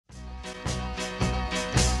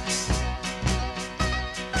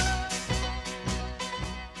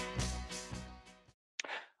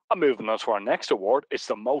And moving on to our next award, it's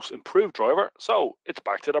the most improved driver. So it's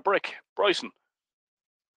back to the brick. Bryson.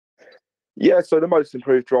 Yeah, so the most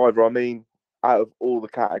improved driver, I mean, out of all the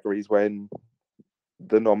categories when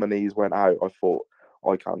the nominees went out, I thought,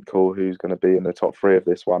 I can't call who's going to be in the top three of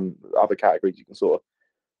this one. Other categories, you can sort of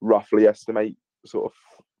roughly estimate sort of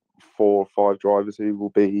 4 or 5 drivers who will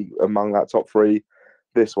be among that top three.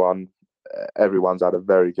 This one, everyone's had a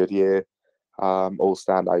very good year, all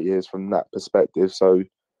standout years from that perspective. So,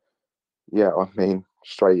 yeah, I mean,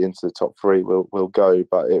 straight into the top three we'll go.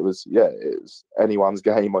 But it was anyone's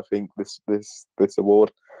game. I think this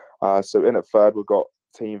award. So in at third we've got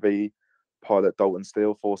Team V pilot Dalton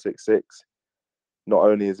Steele 466. Not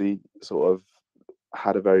only has he sort of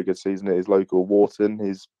had a very good season at his local Wharton,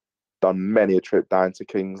 he's done many a trip down to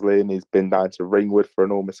Kings Lynn. He's been down to Ringwood for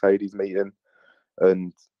an all Mercedes meeting,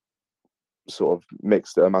 and sort of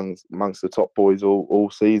mixed it amongst the top boys all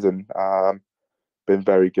season. Been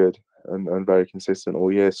very good and very consistent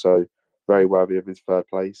all year, so very worthy of his third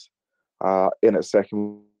place. In at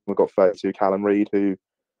second, we've got 32 Callum Reid, who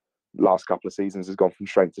last couple of seasons has gone from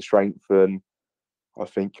strength to strength, and I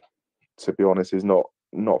think, to be honest, is not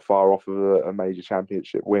far off of a major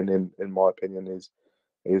championship win in my opinion.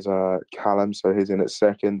 Is Callum, so he's in at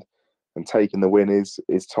second, and taking the win is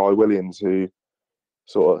Tye Williams, who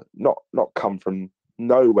sort of not come from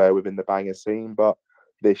nowhere within the banger scene, but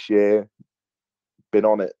this year been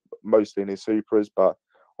on it mostly in his Supras, but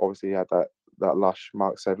obviously he had that lush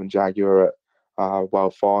Mark 7 Jaguar at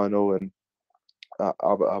World Final, and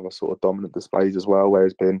other sort of dominant displays as well, where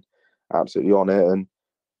he's been absolutely on it. And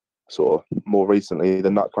sort of more recently,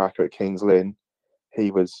 the Nutcracker at Kings Lynn,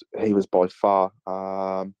 he was by far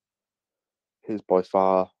sort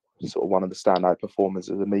of one of the standout performers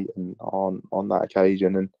of the meeting on that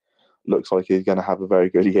occasion, and looks like he's going to have a very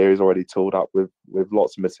good year. He's already tooled up with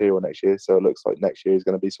lots of material next year, so it looks like next year is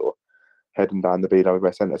going to be sort of heading down the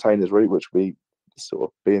BWS Entertainers route, which will be sort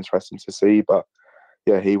of be interesting to see. But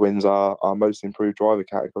yeah, he wins our most improved driver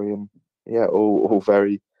category, and yeah, all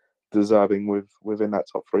very deserving within that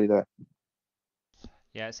top three there.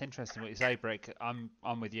 Yeah, it's interesting what you say, Brick. I'm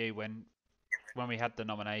with you. When we had the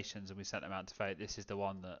nominations and we sent them out to vote, this is the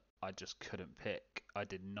one that I just couldn't pick. I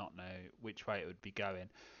did not know which way it would be going.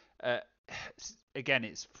 Again,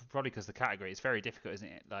 it's probably because the category is very difficult, isn't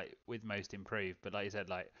it? Like with most improved, but like you said,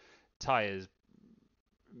 like Tye has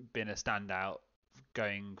been a standout,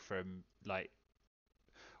 going from like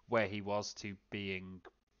where he was to being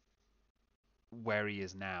where he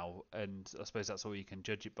is now, and I suppose that's all you can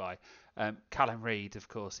judge it by. Callum Reid, of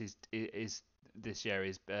course, is this year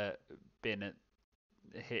has been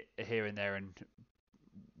here and there and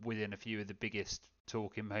within a few of the biggest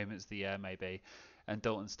talking moments of the year, maybe. And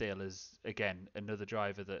Dalton Steele is again another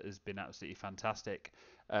driver that has been absolutely fantastic.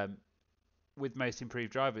 With most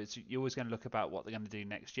improved drivers, you're always going to look about what they're going to do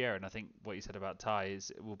next year, and I think what you said about Tye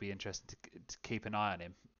is it will be interesting to keep an eye on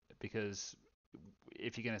him, because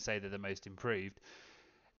if you're going to say they're the most improved,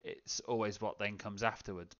 it's always what then comes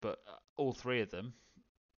afterwards. But all three of them,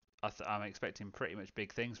 I'm expecting pretty much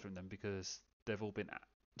big things from them, because they've all been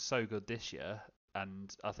so good this year,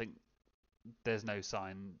 and I think there's no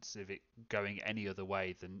signs of it going any other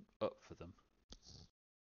way than up for them.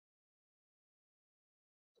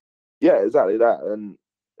 Yeah, exactly that. And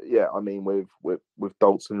yeah, I mean, with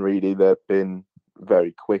Dalton, really, they've been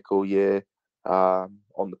very quick all year on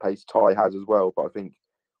the pace. Tye has as well, but I think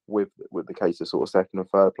with the case of sort of second and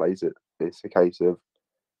third place, it's a case of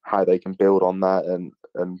how they can build on that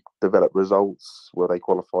and develop results where they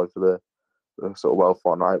qualify for the sort of World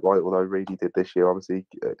Final outright. Although Reedy did this year, obviously,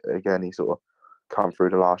 again, he sort of come through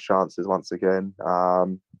the last chances once again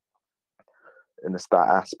in the stat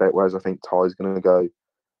aspect. Whereas I think Tye's going to go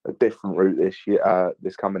a different route this year,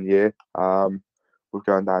 this coming year. We're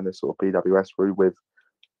going down this sort of BWS route with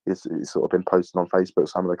he's sort of been posting on Facebook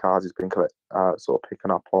some of the cars he's been sort of picking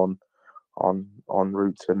up on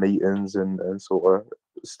route to meetings and sort of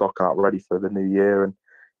stocking up ready for the new year. And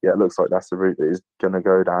yeah, it looks like that's the route that is going to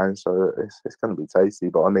go down. So it's going to be tasty.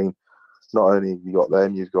 But I mean, not only have you got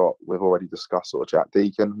them, we've already discussed sort of Jack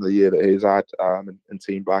Deacon, the year that he's had, and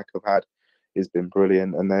Team Black have had, has been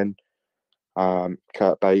brilliant. And then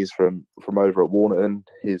Kurt Bays from over at Warnerton,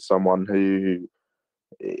 he's someone who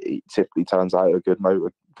he typically turns out a good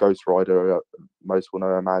motor ghost rider. Most will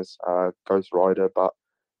know him as Ghost Rider, but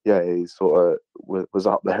yeah, he sort of was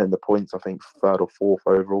up there in the points. I think third or fourth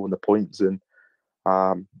overall in the points. And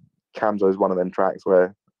Camzo is one of them tracks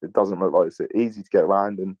where it doesn't look like it's easy to get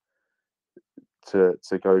around, and to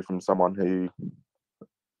go from someone who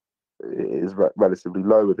is relatively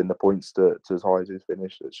low within the points to as high as he's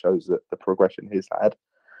finished, it shows that the progression he's had.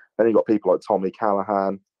 Then you got people like Tommy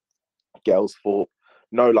Callahan, Gelsthorpe,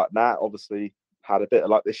 no luck that. Obviously had a bit of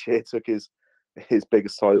luck this year, took his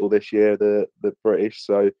biggest title this year, the British.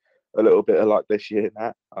 So a little bit of luck this year,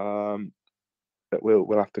 Nat. But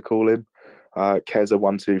we'll have to call him. Keza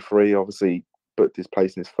 1-2-3, obviously booked his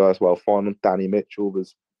place in his first world final. Danny Mitchell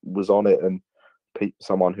was on it, and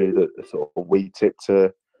someone who sort of we tipped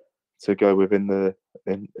to go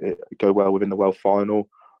go well within the world final.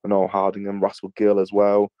 Noel Harding and Russell Gill as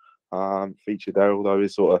well featured there, although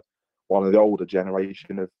he's sort of one of the older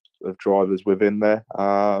generation of drivers within there.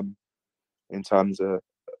 In terms of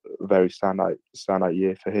a very standout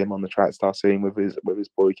year for him on the track star scene with his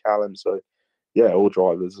boy Callum. So yeah, all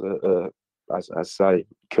drivers, as I say,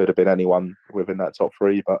 could have been anyone within that top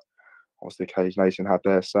three, but obviously Cage Nation had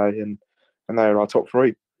their say, and they are our top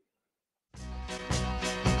three.